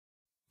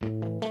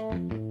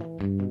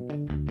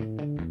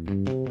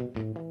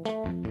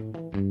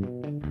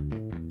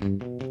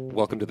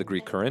Welcome to The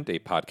Greek Current, a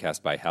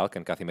podcast by Halk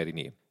and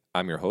Kathimerini.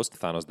 I'm your host,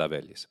 Thanos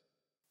Davelis.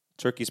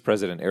 Turkey's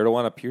President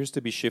Erdogan appears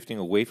to be shifting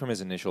away from his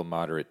initial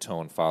moderate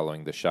tone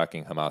following the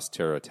shocking Hamas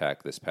terror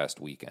attack this past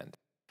weekend.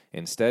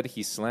 Instead,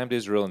 he slammed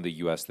Israel and the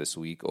U.S. this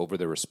week over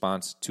the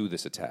response to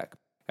this attack.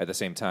 At the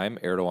same time,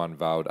 Erdogan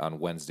vowed on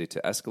Wednesday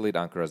to escalate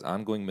Ankara's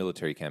ongoing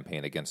military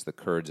campaign against the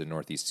Kurds in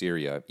northeast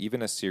Syria,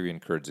 even as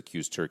Syrian Kurds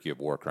accuse Turkey of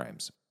war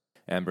crimes.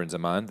 Amber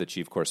Zaman, the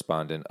chief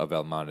correspondent of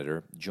El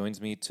Monitor, joins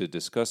me to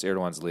discuss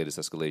Erdogan's latest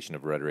escalation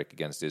of rhetoric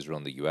against Israel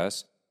and the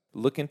U.S.,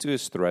 look into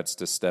his threats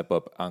to step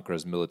up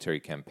Ankara's military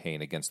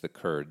campaign against the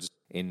Kurds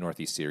in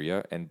northeast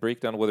Syria, and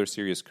break down whether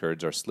Syria's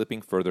Kurds are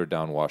slipping further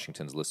down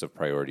Washington's list of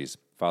priorities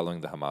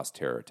following the Hamas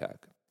terror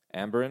attack.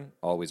 Amberin,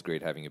 always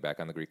great having you back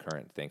on The Greek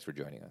Current. Thanks for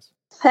joining us.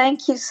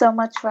 Thank you so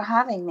much for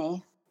having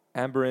me.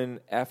 Amberin,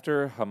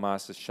 after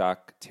Hamas'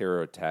 shock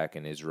terror attack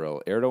in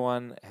Israel,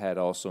 Erdogan had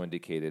also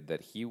indicated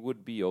that he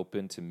would be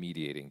open to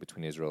mediating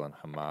between Israel and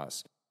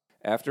Hamas.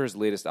 After his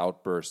latest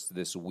outbursts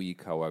this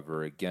week,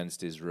 however,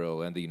 against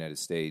Israel and the United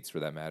States,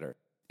 for that matter,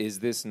 is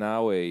this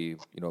now a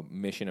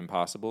mission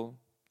impossible,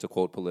 to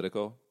quote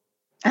Politico?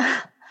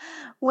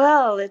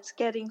 Well, it's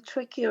getting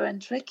trickier and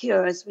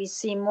trickier as we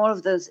see more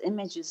of those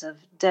images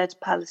of dead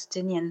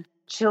Palestinian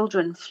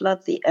children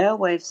flood the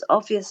airwaves.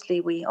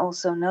 Obviously, we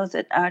also know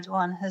that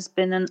Erdogan has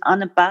been an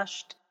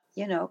unabashed,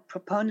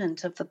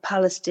 proponent of the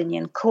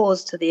Palestinian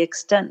cause, to the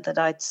extent that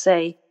I'd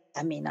say,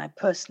 I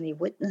personally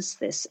witnessed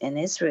this in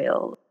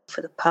Israel.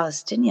 For the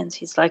Palestinians,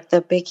 he's like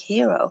their big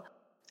hero.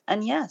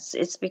 And yes,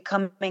 it's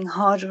becoming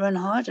harder and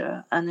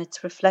harder, and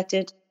it's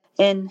reflected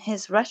in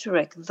his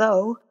rhetoric,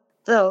 though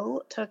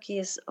Turkey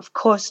is, of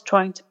course,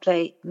 trying to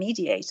play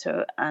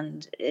mediator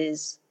and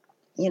is,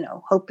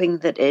 hoping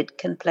that it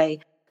can play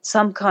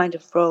some kind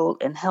of role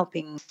in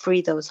helping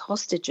free those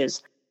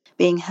hostages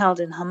being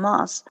held in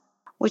Hamas,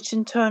 which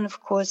in turn,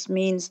 of course,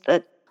 means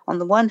that on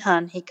the one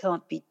hand, he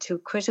can't be too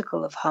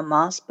critical of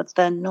Hamas, but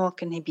then nor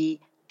can he be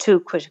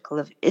too critical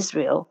of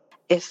Israel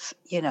if,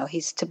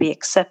 he's to be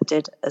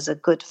accepted as a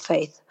good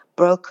faith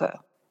broker.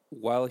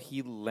 While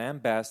he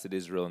lambasted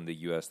Israel and the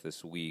U.S.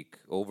 this week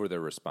over their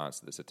response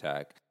to this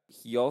attack,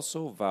 he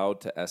also vowed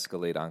to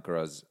escalate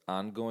Ankara's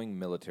ongoing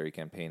military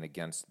campaign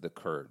against the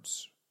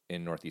Kurds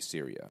in northeast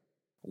Syria.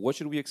 What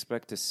should we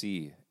expect to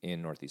see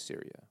in northeast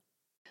Syria?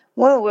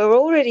 Well, we're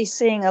already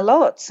seeing a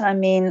lot.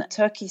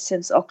 Turkey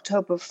since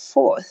October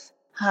 4th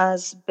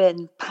has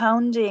been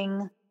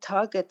pounding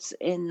targets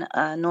in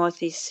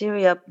northeast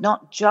Syria,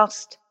 not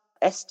just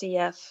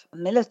SDF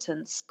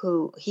militants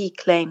who he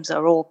claims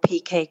are all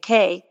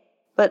PKK,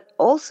 but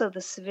also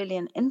the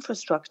civilian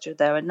infrastructure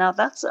there. And now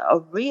that's a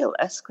real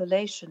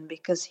escalation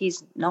because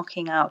he's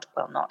knocking out,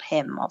 well, not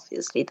him,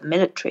 obviously, the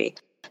military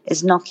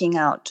is knocking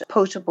out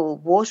potable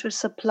water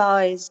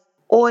supplies,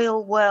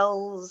 oil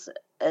wells,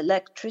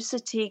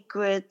 electricity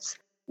grids,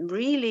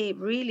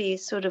 really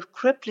sort of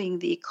crippling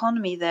the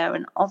economy there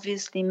and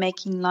obviously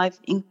making life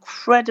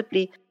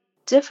incredibly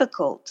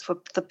difficult for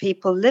the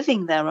people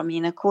living there.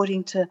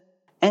 According to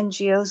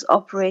NGOs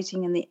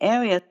operating in the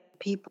area,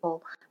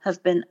 people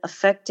have been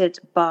affected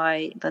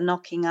by the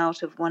knocking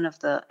out of one of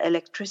the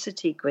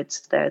electricity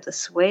grids there, the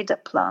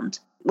Sueda plant,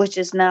 which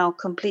is now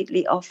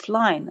completely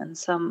offline. And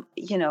some,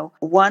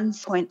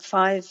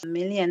 1.5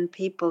 million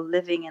people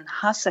living in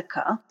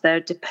Hasaka, they're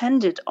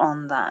dependent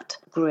on that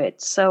grid.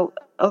 So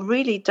a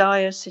really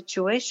dire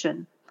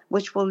situation,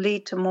 which will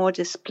lead to more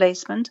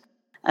displacement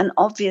and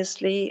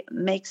obviously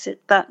makes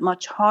it that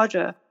much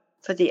harder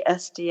for the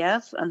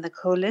SDF and the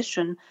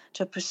coalition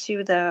to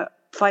pursue their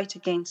fight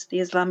against the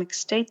Islamic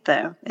State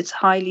there. It's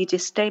highly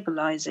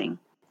destabilizing.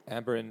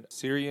 Amberin,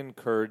 Syrian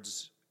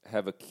Kurds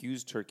have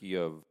accused Turkey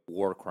of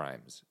war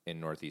crimes in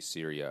northeast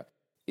Syria.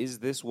 Is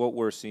this what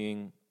we're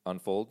seeing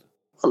unfold?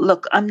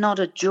 Look, I'm not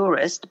a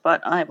jurist,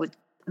 but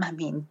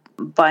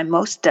by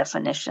most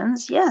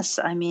definitions, yes.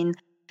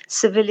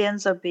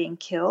 Civilians are being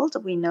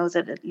killed. We know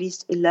that at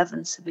least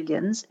 11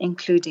 civilians,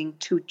 including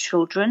 2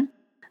 children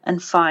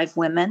and 5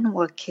 women,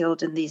 were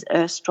killed in these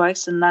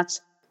airstrikes, and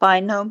that's by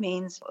no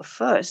means a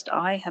first.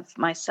 I have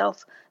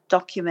myself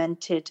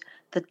documented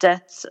the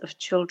deaths of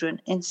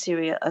children in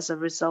Syria as a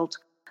result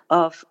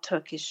of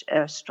Turkish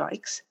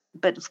airstrikes.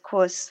 But of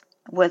course,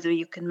 whether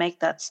you can make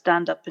that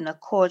stand up in a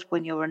court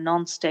when you're a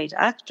non-state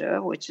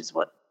actor, which is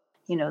what,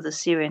 the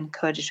Syrian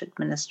Kurdish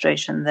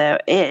administration there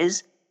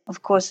is,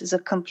 of course, is a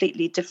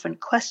completely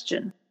different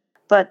question.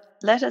 But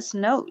let us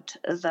note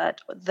that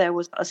there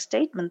was a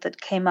statement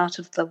that came out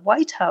of the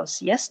White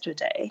House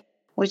yesterday,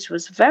 which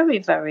was very,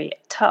 very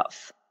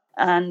tough.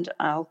 And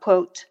I'll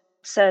quote,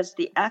 says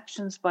the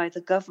actions by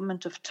the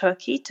government of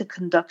Turkey to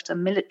conduct a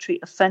military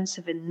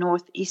offensive in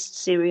northeast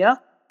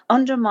Syria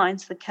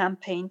undermines the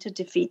campaign to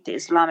defeat the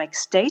Islamic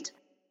State,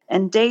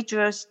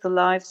 endangers the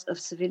lives of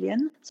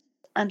civilians,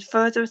 and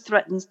further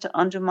threatens to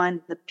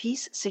undermine the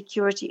peace,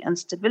 security, and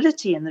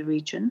stability in the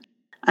region,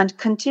 and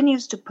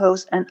continues to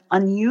pose an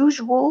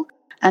unusual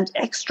and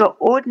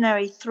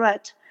extraordinary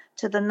threat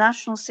to the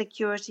national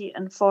security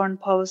and foreign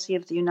policy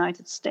of the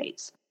United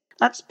States.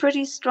 That's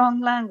pretty strong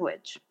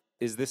language.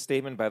 Is this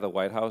statement by the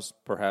White House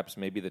perhaps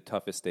maybe the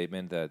toughest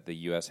statement that the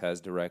U.S.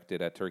 has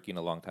directed at Turkey in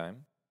a long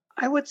time?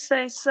 I would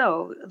say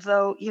so,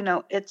 though,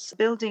 it's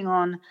building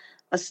on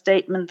a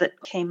statement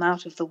that came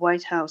out of the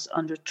White House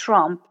under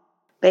Trump,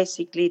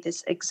 basically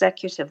this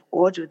executive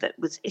order that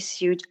was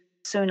issued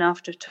soon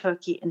after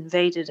Turkey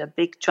invaded a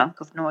big chunk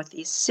of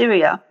northeast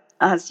Syria,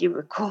 as you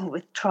recall,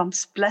 with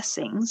Trump's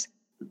blessings.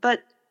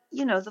 But,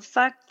 the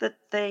fact that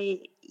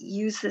they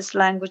use this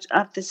language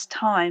at this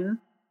time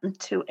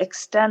to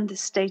extend the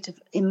state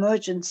of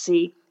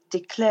emergency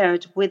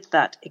declared with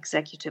that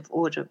executive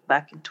order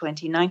back in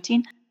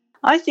 2019,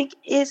 I think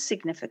is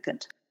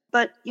significant.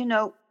 But,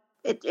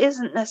 it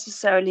isn't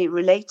necessarily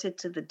related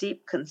to the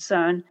deep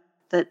concern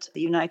that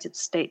the United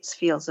States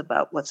feels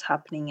about what's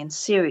happening in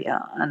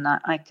Syria. And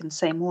I can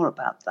say more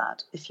about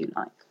that, if you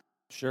like.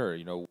 Sure.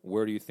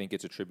 Where do you think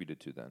it's attributed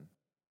to then?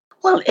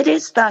 Well, it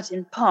is that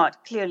in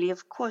part. Clearly,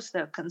 of course,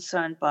 they're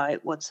concerned by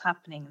what's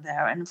happening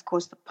there. And of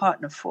course, the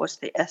partner force,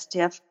 the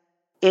SDF,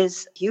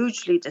 is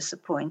hugely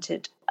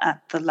disappointed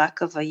at the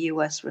lack of a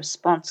U.S.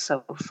 response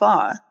so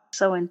far.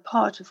 So in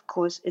part, of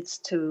course, it's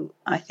to,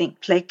 I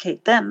think,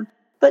 placate them.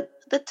 But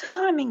the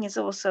timing is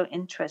also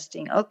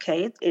interesting.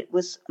 Okay, it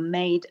was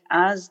made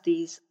as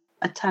these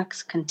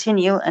attacks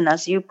continue, and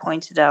as you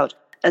pointed out,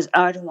 as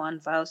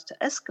Erdogan vows to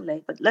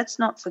escalate. But let's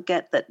not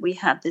forget that we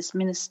had this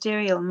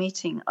ministerial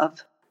meeting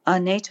of our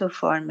NATO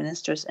foreign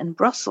ministers in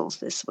Brussels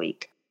this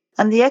week.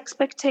 And the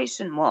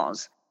expectation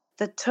was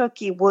that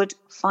Turkey would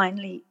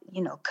finally,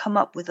 come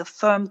up with a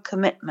firm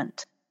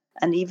commitment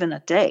and even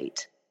a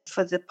date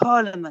for the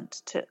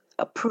parliament to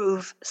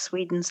approve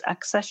Sweden's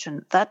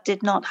accession. That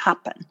did not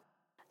happen.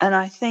 And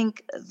I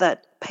think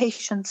that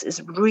patience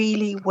is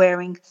really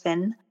wearing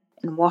thin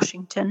in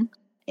Washington,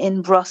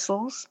 in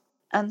Brussels.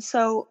 And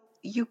so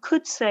you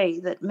could say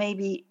that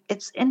maybe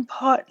it's in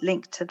part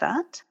linked to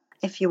that,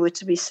 if you were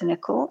to be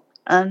cynical.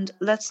 And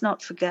let's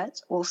not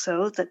forget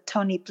also that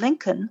Tony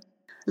Blinken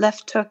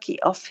left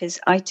Turkey off his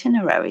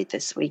itinerary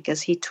this week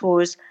as he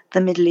tours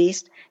the Middle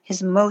East,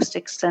 his most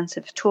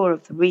extensive tour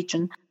of the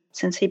region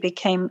since he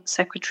became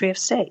Secretary of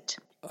State.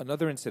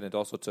 Another incident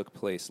also took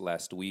place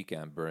last week,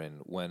 Amber,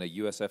 when a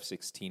US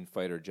F-16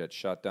 fighter jet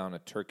shot down a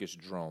Turkish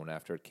drone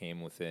after it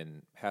came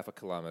within half a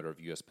kilometer of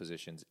US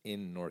positions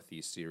in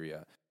northeast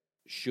Syria.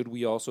 Should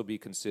we also be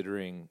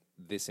considering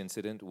this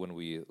incident when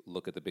we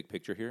look at the big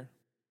picture here?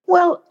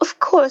 Well, of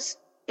course,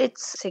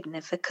 it's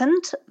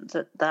significant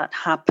that that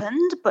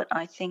happened, but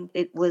I think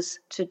it was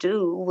to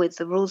do with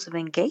the rules of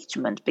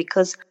engagement,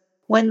 because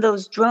when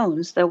those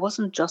drones, there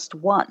wasn't just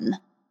one,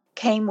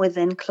 came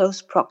within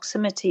close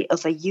proximity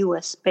of a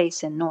US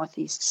base in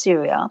northeast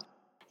Syria,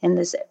 in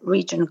this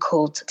region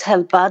called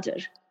Tel Badr,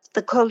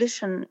 the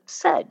coalition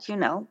said,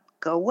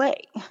 go away.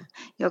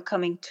 You're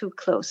coming too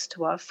close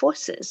to our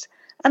forces.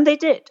 And they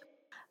did.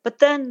 But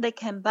then they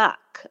came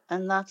back,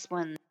 and that's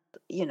when,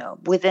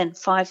 within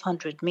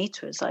 500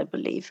 meters, I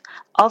believe,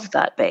 of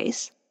that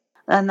base,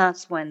 and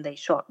that's when they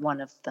shot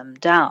one of them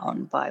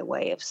down by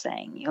way of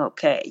saying,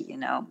 okay,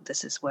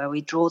 this is where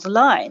we draw the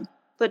line.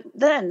 But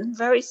then,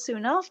 very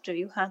soon after,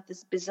 you had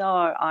this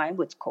bizarre, I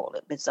would call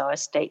it bizarre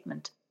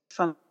statement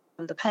from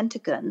the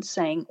Pentagon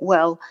saying,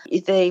 well,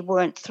 they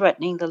weren't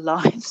threatening the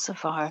lives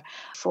of our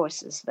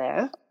forces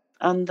there,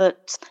 and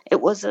that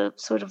it was a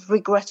sort of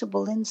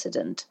regrettable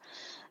incident.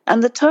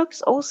 And the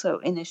Turks also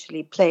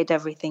initially played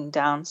everything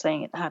down,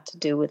 saying it had to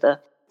do with a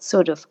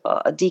sort of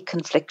a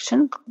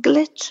deconfliction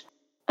glitch.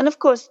 And of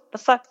course, the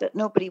fact that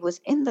nobody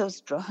was in those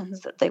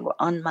drones, that they were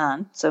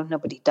unmanned, so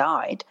nobody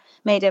died,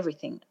 made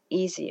everything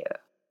easier.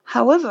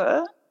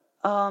 However,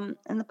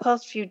 in the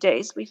past few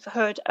days, we've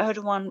heard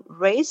Erdogan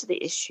raise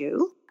the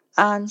issue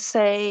and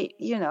say,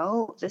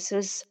 this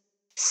is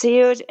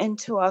seared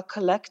into our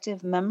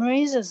collective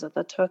memories as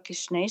the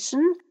Turkish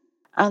nation,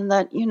 and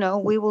that,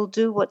 we will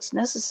do what's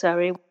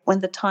necessary when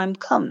the time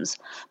comes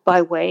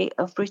by way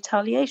of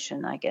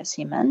retaliation, I guess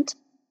he meant.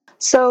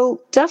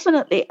 So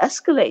definitely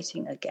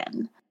escalating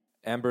again.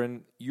 Amber,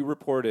 you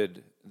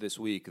reported this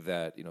week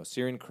that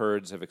Syrian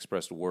Kurds have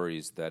expressed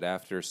worries that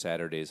after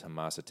Saturday's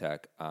Hamas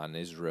attack on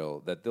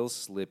Israel, that they'll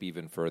slip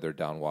even further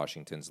down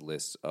Washington's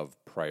list of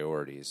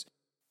priorities.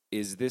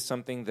 Is this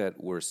something that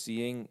we're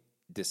seeing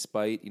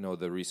despite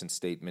the recent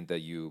statement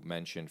that you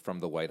mentioned from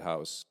the White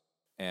House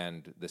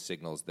and the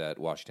signals that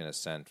Washington has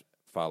sent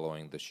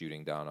following the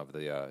shooting down of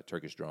the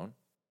Turkish drone?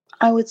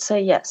 I would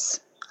say yes,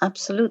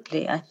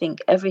 absolutely. I think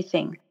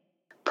everything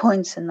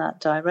points in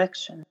that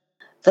direction.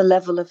 The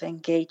level of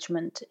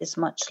engagement is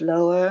much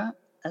lower,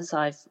 as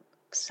I've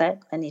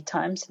said many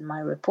times in my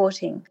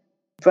reporting.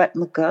 Brett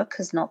McGurk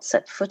has not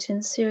set foot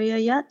in Syria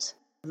yet,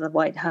 the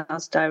White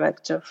House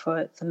director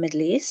for the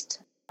Middle East.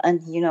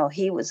 And,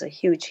 he was a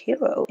huge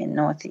hero in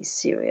northeast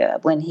Syria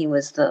when he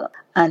was the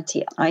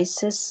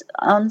anti-ISIS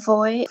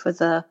envoy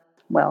for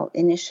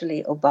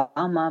initially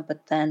Obama,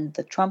 but then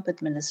the Trump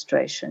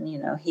administration.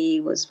 He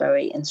was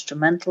very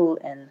instrumental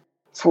in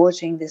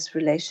forging this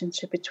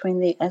relationship between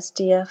the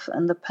SDF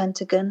and the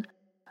Pentagon.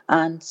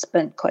 and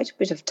spent quite a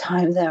bit of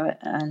time there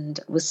and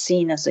was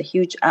seen as a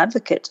huge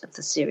advocate of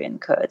the Syrian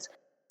Kurds.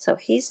 So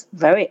he's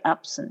very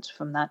absent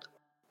from that,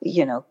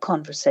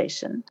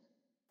 conversation.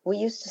 We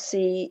used to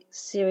see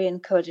Syrian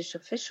Kurdish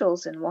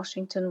officials in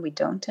Washington. We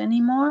don't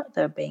anymore.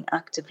 They're being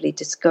actively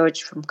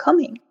discouraged from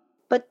coming.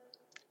 But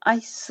I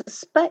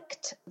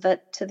suspect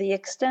that to the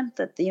extent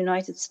that the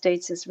United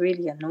States is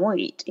really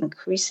annoyed,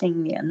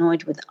 increasingly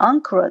annoyed with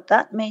Ankara,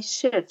 that may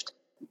shift.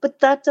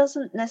 But that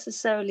doesn't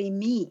necessarily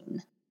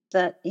mean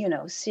that,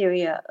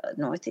 Syria,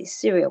 northeast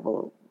Syria,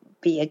 will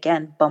be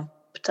again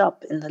bumped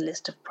up in the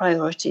list of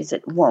priorities.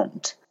 It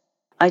won't.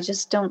 I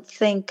just don't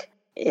think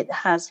it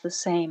has the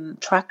same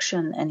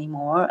traction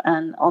anymore.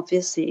 And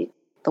obviously,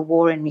 the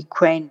war in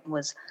Ukraine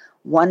was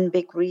one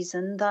big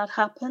reason that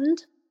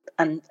happened.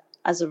 And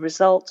as a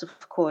result,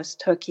 of course,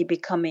 Turkey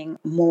becoming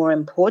more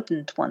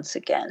important once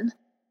again,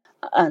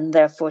 and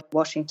therefore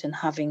Washington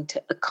having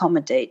to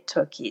accommodate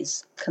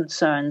Turkey's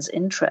concerns,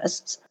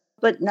 interests.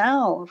 But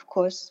now, of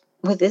course,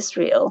 with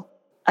Israel,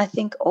 I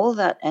think all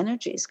that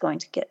energy is going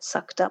to get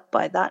sucked up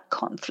by that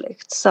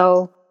conflict.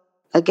 So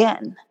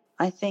again,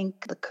 I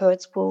think the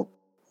Kurds will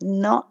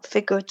not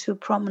figure too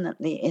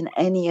prominently in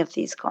any of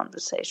these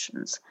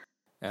conversations.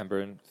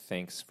 Amber,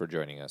 thanks for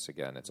joining us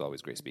again. It's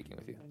always great speaking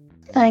with you.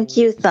 Thank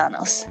you,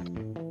 Thanos.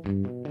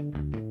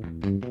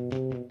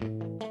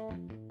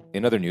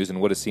 In other news, in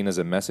what is seen as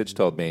a message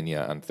to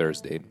Albania on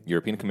Thursday,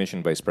 European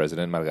Commission Vice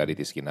President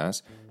Margaritis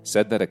Skinas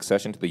said that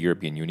accession to the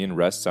European Union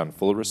rests on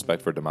full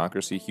respect for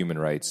democracy, human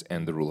rights,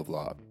 and the rule of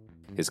law.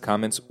 His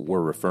comments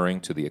were referring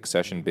to the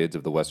accession bids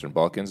of the Western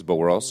Balkans, but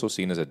were also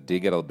seen as a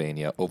dig at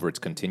Albania over its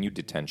continued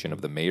detention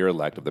of the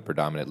mayor-elect of the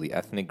predominantly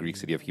ethnic Greek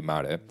city of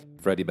Himare,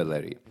 Fredi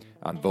Beleri,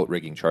 on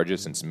vote-rigging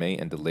charges since May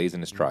and delays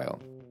in his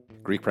trial.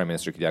 Greek Prime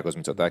Minister Kyriakos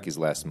Mitsotakis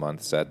last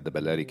month said the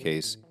Beleri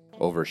case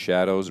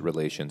overshadows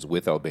relations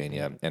with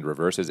Albania and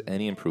reverses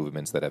any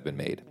improvements that have been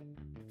made.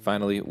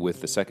 Finally,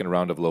 with the second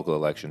round of local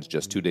elections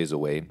just 2 days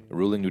away,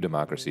 ruling New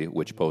Democracy,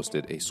 which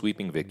posted a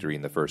sweeping victory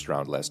in the first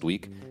round last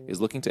week,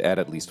 is looking to add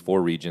at least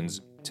 4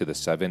 regions to the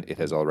 7 it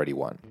has already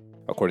won.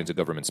 According to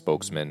government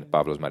spokesman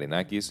Pavlos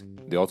Marinakis,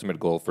 the ultimate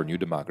goal for New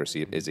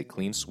Democracy is a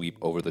clean sweep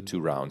over the 2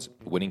 rounds,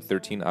 winning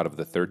 13 out of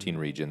the 13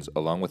 regions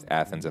along with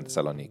Athens and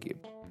Thessaloniki.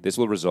 This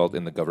will result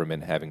in the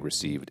government having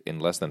received, in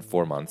less than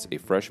 4 months, a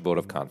fresh vote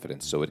of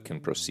confidence so it can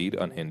proceed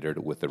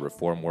unhindered with the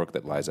reform work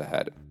that lies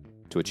ahead.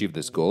 To achieve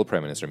this goal,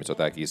 Prime Minister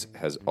Mitsotakis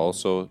has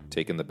also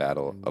taken the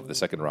battle of the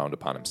second round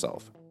upon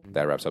himself.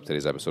 That wraps up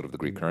today's episode of The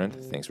Greek Current.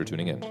 Thanks for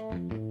tuning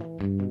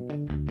in.